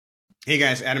Hey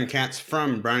guys, Adam Katz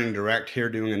from Browning Direct here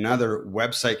doing another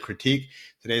website critique.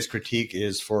 Today's critique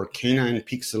is for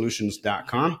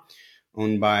caninepeaksolutions.com,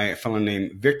 owned by a fellow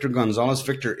named Victor Gonzalez.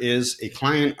 Victor is a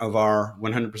client of our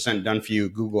 100% done for you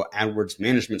Google AdWords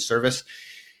management service,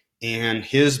 and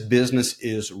his business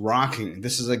is rocking.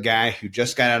 This is a guy who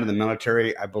just got out of the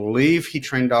military. I believe he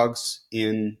trained dogs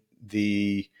in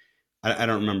I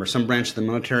don't remember, some branch of the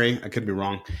military. I could be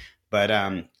wrong, but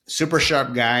super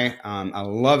sharp guy. I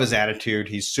love his attitude.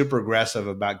 He's super aggressive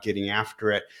about getting after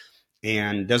it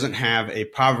and doesn't have a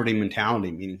poverty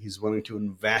mentality, meaning he's willing to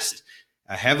invest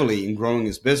heavily in growing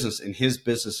his business, and his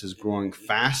business is growing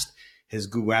fast. His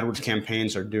Google AdWords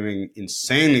campaigns are doing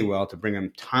insanely well to bring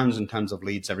him tons and tons of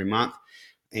leads every month.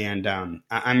 And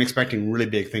I'm expecting really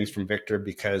big things from Victor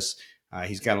because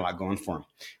he's got a lot going for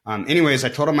him. Anyways, I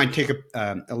told him I'd take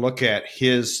a look at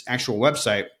his actual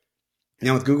website.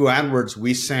 Now, with Google AdWords,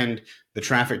 we send the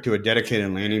traffic to a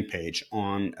dedicated landing page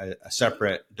on a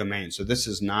separate domain. So this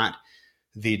is not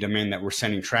the domain that we're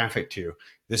sending traffic to.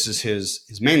 This is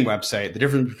his main website. The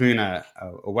difference between a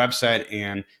website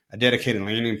and a dedicated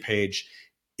landing page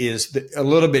is a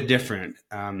little bit different.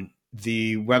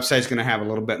 The website is going to have a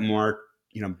little bit more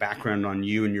background on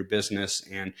you and your business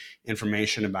and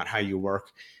information about how you work,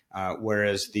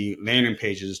 whereas the landing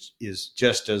page is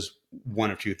just as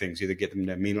one of two things: either get them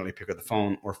to immediately pick up the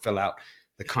phone or fill out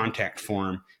the contact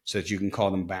form so that you can call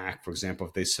them back, for example,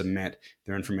 if they submit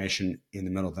their information in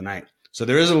the middle of the night. So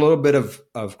there is a little bit of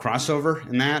crossover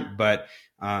in that, but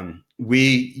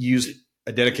we use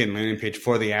a dedicated landing page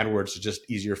for the AdWords. It's just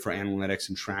easier for analytics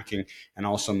and tracking, and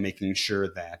also making sure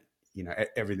that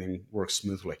everything works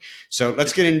smoothly. So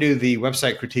let's get into the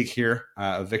website critique here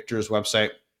of Victor's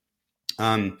website.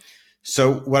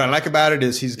 So what I like about it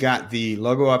is he's got the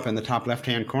logo up in the top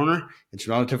left-hand corner. It's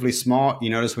relatively small. You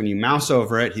notice when you mouse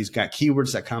over it, he's got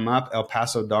keywords that come up: El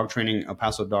Paso dog training, El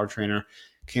Paso dog trainer,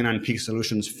 Canine Peak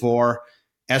Solutions for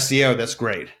SEO. That's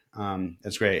great.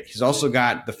 That's great. He's also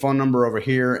got the phone number over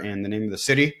here and the name of the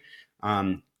city,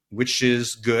 which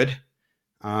is good.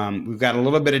 We've got a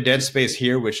little bit of dead space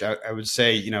here, which I would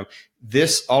say,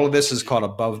 all of this is called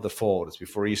above the fold. It's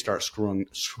before you start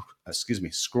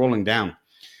scrolling down.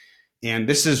 And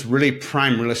this is really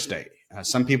prime real estate.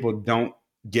 Some people don't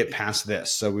get past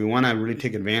this. So we want to really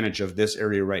take advantage of this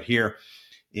area right here.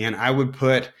 And I would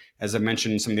put, as I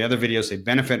mentioned in some of the other videos, a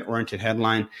benefit-oriented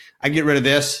headline. I get rid of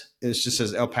this. It just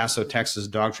says El Paso, Texas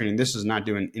dog training. This is not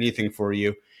doing anything for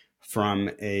you from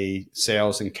a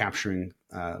sales and capturing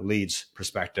leads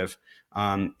perspective.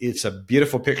 It's a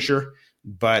beautiful picture,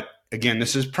 but again,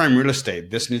 this is prime real estate.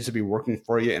 This needs to be working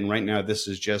for you. And right now, this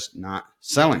is just not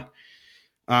selling.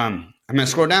 I'm going to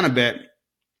scroll down a bit.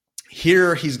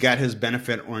 Here, he's got his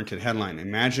benefit-oriented headline.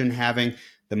 Imagine having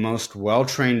the most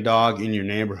well-trained dog in your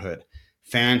neighborhood.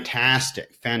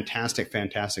 Fantastic, fantastic,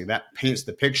 fantastic. That paints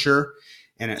the picture,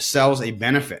 and it sells a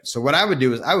benefit. So what I would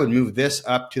do is I would move this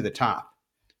up to the top,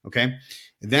 okay?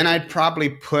 Then I'd probably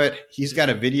put, he's got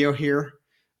a video here.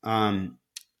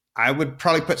 I would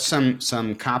probably put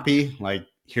some copy, like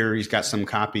here he's got some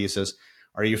copy. It says,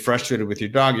 "Are you frustrated with your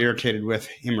dog, irritated with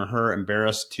him or her,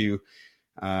 embarrassed to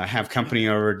have company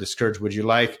over, discouraged? Would you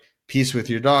like peace with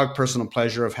your dog, personal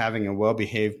pleasure of having a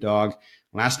well-behaved dog,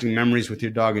 lasting memories with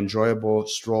your dog, enjoyable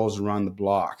strolls around the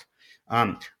block?"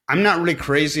 I'm not really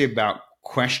crazy about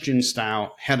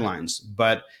question-style headlines,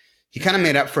 but he kind of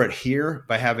made up for it here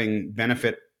by having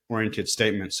benefit-oriented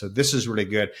statements. So this is really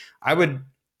good. I would,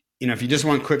 if you just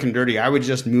want quick and dirty, I would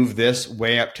just move this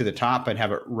way up to the top. I'd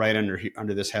have it right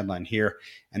under this headline here,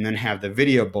 and then have the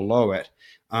video below it.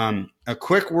 A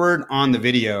quick word on the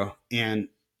video, and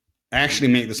I actually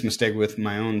make this mistake with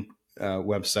my own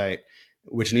website,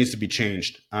 which needs to be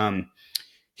changed.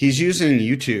 He's using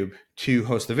YouTube to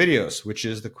host the videos, which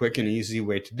is the quick and easy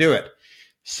way to do it.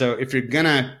 So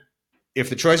if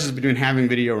the choice is between having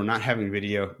video or not having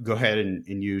video, go ahead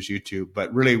and use YouTube.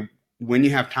 But really, when you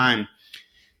have time,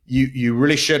 you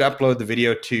really should upload the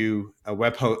video to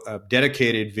a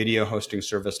dedicated video hosting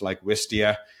service like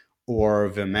Wistia or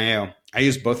Vimeo. I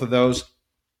use both of those.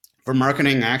 For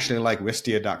marketing, I actually like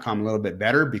Wistia.com a little bit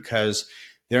better because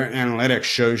their analytics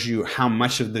shows you how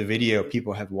much of the video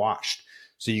people have watched.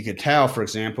 So you could tell, for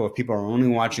example, if people are only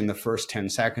watching the first 10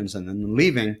 seconds and then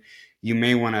leaving, you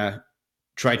may want to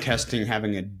try testing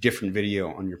having a different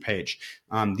video on your page.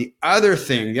 The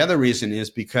other reason is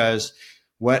because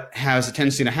what has a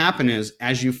tendency to happen is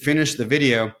as you finish the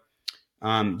video,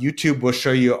 YouTube will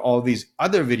show you all these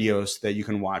other videos that you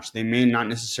can watch. They may not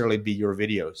necessarily be your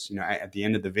videos, at the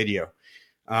end of the video.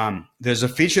 There's a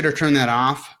feature to turn that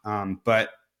off,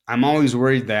 but I'm always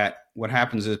worried that what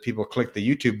happens is people click the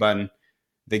YouTube button,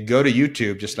 they go to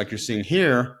YouTube, just like you're seeing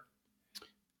here,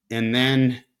 and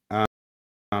then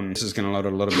this is going to load a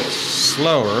little bit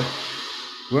slower.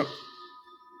 Whoop.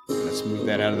 Let's move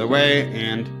that out of the way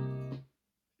and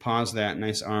pause that.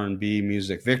 Nice R&B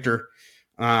music, Victor.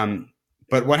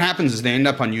 But what happens is they end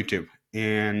up on YouTube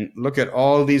and look at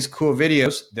all these cool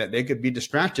videos that they could be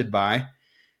distracted by.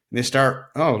 They start,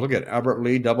 oh, look at Albert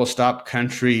Lee, double stop,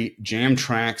 country, jam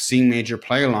track, C major,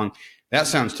 play along. That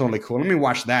sounds totally cool. Let me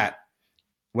watch that.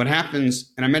 What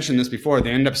happens, and I mentioned this before,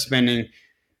 they end up spending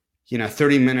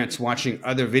 30 minutes watching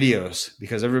other videos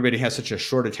because everybody has such a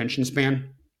short attention span.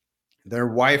 Their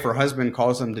wife or husband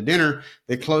calls them to dinner.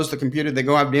 They close the computer. They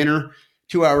go have dinner.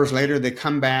 2 hours later, they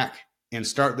come back and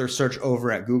start their search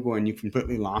over at Google, and you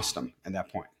completely lost them at that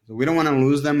point. So we don't want to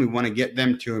lose them. We want to get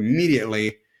them to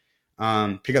immediately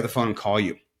pick up the phone and call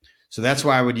you. So that's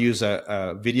why I would use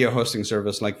a video hosting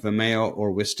service like Vimeo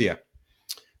or Wistia.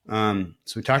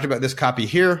 So we talked about this copy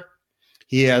here.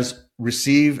 He has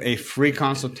received a free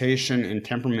consultation and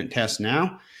temperament test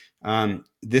now.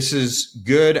 This is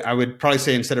good. I would probably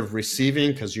say instead of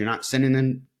receiving, because you're not sending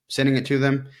it to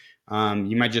them,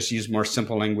 you might just use more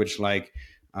simple language like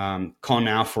call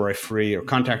now for a free, or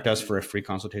contact us for a free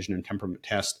consultation and temperament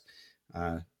test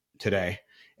today.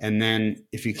 And then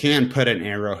if you can, put an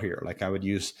arrow here. Like I would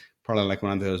use probably like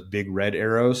one of those big red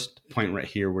arrows to point right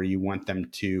here where you want them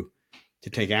to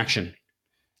take action.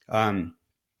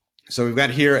 So we've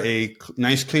got here a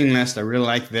nice clean list. I really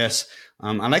like this.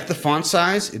 I like the font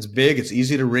size. It's big. It's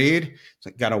easy to read.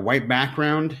 It's got a white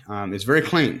background. It's very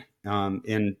clean.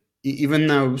 And even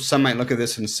though some might look at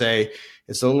this and say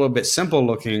it's a little bit simple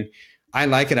looking, I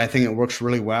like it. I think it works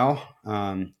really well.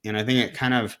 And I think it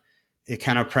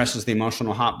kind of presses the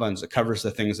emotional hot buttons. It covers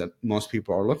the things that most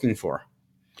people are looking for.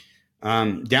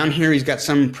 Down here, he's got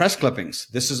some press clippings.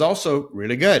 This is also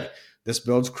really good. This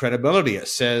builds credibility. It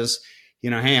says,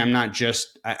 hey,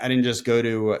 I didn't just go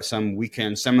to some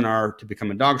weekend seminar to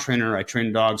become a dog trainer. I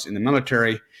trained dogs in the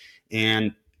military,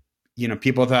 and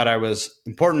people thought I was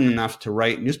important enough to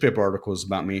write newspaper articles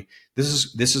about me.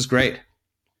 This is great.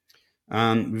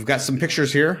 We've got some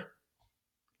pictures here.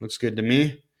 Looks good to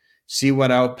me. See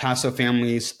what El Paso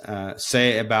families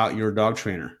say about your dog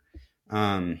trainer.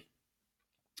 I'm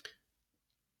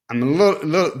a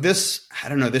little this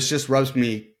just rubs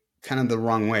me kind of the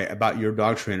wrong way about your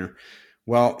dog trainer.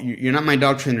 Well, you're not my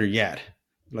dog trainer yet.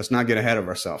 Let's not get ahead of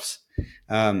ourselves.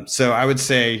 So I would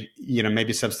say,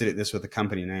 maybe substitute this with a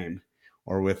company name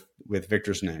or with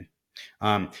Victor's name.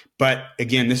 But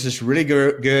again, this is really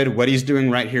good. What he's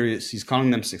doing right here is he's calling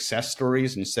them success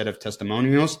stories instead of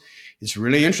testimonials. It's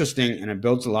really interesting, and it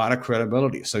builds a lot of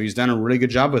credibility. So he's done a really good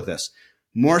job with this.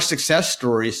 More success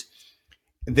stories.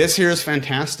 This here is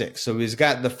fantastic. So he's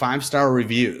got the 5-star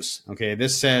reviews. Okay,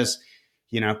 this says,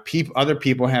 other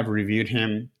people have reviewed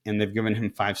him and they've given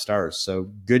him 5 stars. So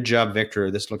good job,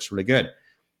 Victor. This looks really good.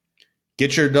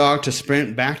 Get your dog to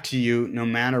sprint back to you no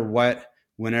matter what,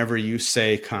 whenever you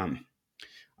say come.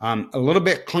 A little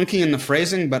bit clunky in the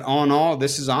phrasing, but all in all,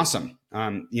 this is awesome.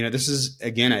 This is,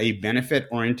 again, a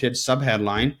benefit-oriented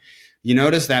subheadline. You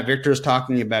notice that Victor is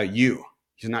talking about you.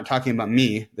 He's not talking about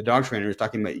me, the dog trainer. He's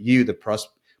talking about you, the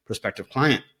prospective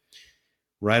client.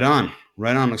 Right on.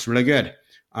 Looks really good.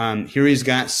 Here he's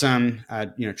got some,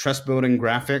 trust-building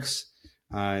graphics.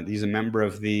 He's a member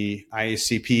of the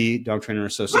IACP Dog Trainer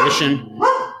Association.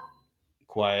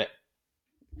 Quiet.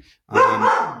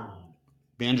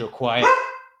 Banjo quiet.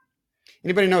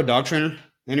 Anybody know a dog trainer?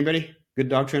 Anybody? Good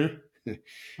dog trainer?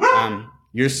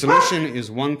 Your solution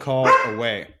is one call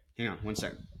away. Hang on 1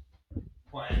 second.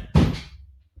 Quiet.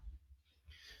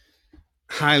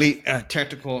 Highly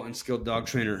technical and skilled dog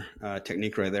trainer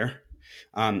technique right there.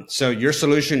 So your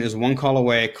solution is one call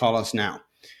away. Call us now.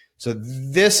 So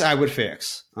this I would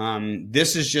fix.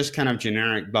 This is just kind of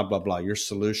generic, blah, blah, blah. Your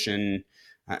solution.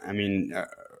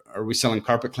 Are we selling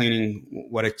carpet cleaning?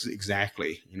 What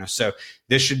exactly? So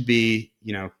this should be,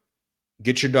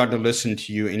 get your dog to listen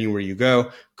to you anywhere you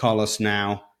go. Call us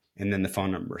now. And then the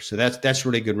phone number. So that's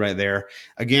really good right there.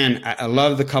 Again, I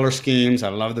love the color schemes. I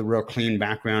love the real clean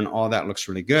background. All that looks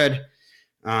really good.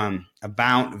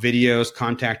 About, videos,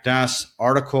 contact us,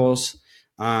 articles.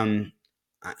 I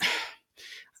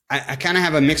kind of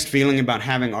have a mixed feeling about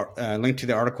having a link to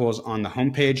the articles on the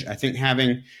homepage. I think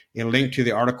having a link to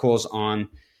the articles on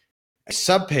a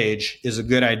subpage is a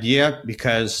good idea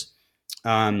because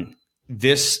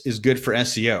this is good for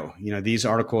SEO. These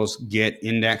articles get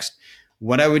indexed.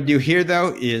 What I would do here,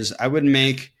 though, is I would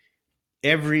make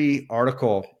every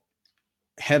article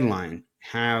headline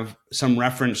have some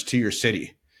reference to your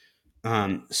city.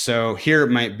 So here it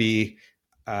might be,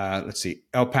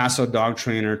 El Paso dog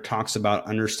trainer talks about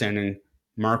understanding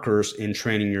markers in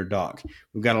training your dog.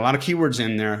 We've got a lot of keywords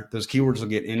in there. Those keywords will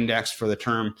get indexed for the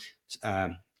term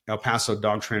El Paso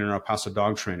dog trainer, El Paso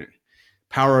dog training.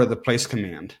 Power of the place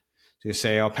command. So you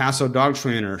say El Paso dog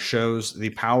trainer shows the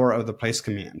power of the place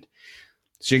command.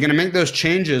 So you're going to make those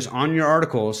changes on your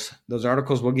articles. Those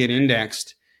articles will get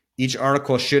indexed. Each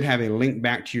article should have a link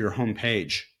back to your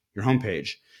homepage,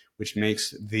 which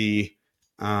makes the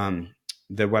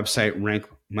website rank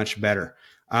much better.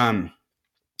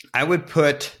 I would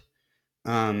put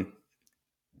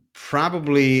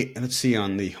probably, let's see,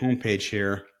 on the homepage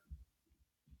here.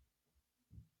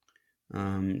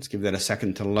 Let's give that a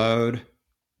second to load.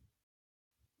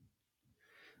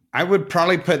 I would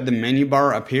probably put the menu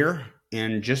bar up here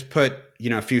and just put,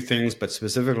 a few things, but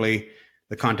specifically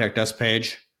the Contact Us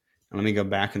page. And let me go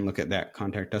back and look at that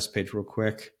Contact Us page real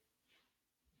quick.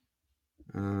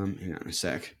 Hang on a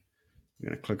sec. I'm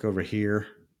going to click over here.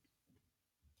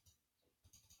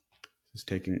 It's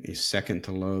taking a second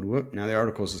to load. Whoop, now the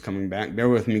articles is coming back. Bear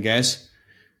with me, guys.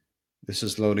 This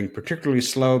is loading particularly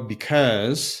slow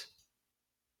because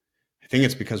I think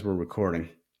it's because we're recording.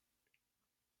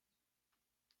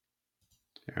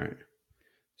 All right.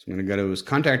 So I'm going to go to his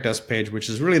Contact Us page, which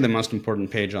is really the most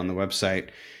important page on the website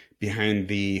behind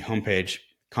the homepage.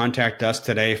 Contact us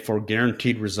today for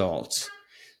guaranteed results.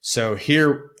 So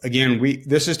here, again,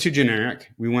 this is too generic.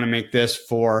 We want to make this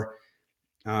for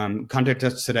contact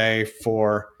us today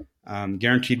for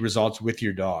guaranteed results with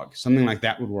your dog. Something like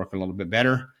that would work a little bit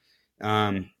better.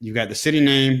 You've got the city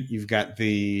name, you've got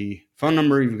the phone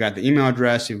number, you've got the email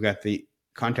address, you've got the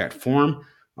contact form,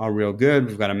 all real good.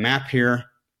 We've got a map here.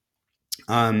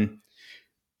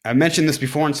 I mentioned this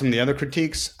before in some of the other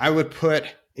critiques. I would put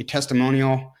a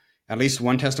testimonial, at least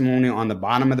one testimonial on the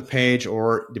bottom of the page,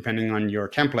 or depending on your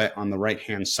template, on the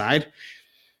right-hand side.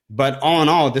 But all in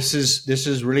all, this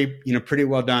is really, pretty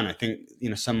well done. I think,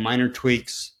 some minor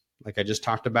tweaks, like I just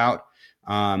talked about,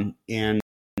 and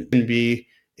it can be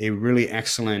a really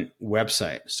excellent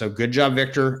website. So good job,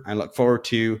 Victor. I look forward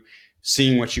to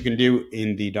seeing what you can do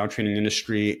in the dog training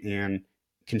industry and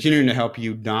continuing to help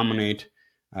you dominate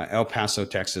El Paso,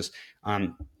 Texas.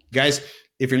 Guys,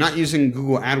 if you're not using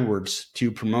Google AdWords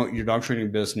to promote your dog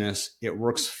training business, it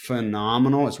works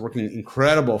phenomenal. It's working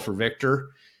incredible for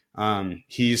Victor.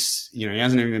 He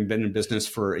hasn't even been in business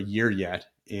for a year yet,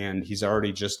 and he's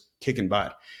already just kicking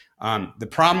butt. The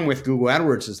problem with Google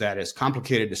AdWords is that it's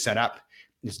complicated to set up.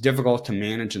 It's difficult to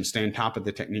manage and stay on top of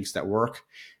the techniques that work.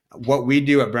 What we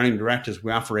do at Branding Direct is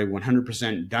we offer a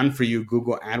 100% done-for-you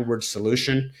Google AdWords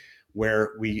solution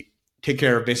where we take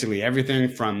care of basically everything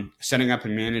from setting up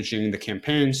and managing the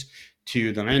campaigns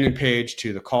to the landing page,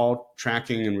 to the call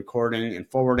tracking and recording and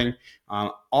forwarding.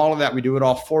 All of that, we do it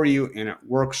all for you, and it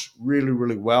works really,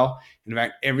 really well. In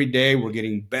fact, every day we're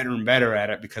getting better and better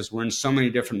at it because we're in so many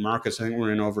different markets. I think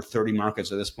we're in over 30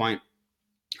 markets at this point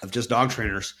of just dog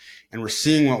trainers, and we're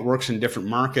seeing what works in different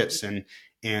markets and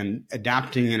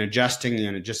adapting and adjusting,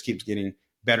 and it just keeps getting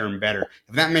better and better.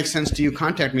 If that makes sense to you,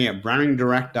 contact me at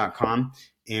browningdirect.com.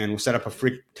 and we'll set up a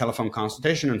free telephone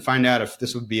consultation and find out if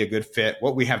this would be a good fit.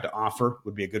 What we have to offer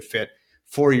would be a good fit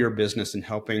for your business and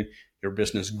helping your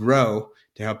business grow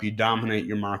to help you dominate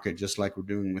your market, just like we're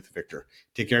doing with Victor.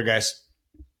 Take care, guys.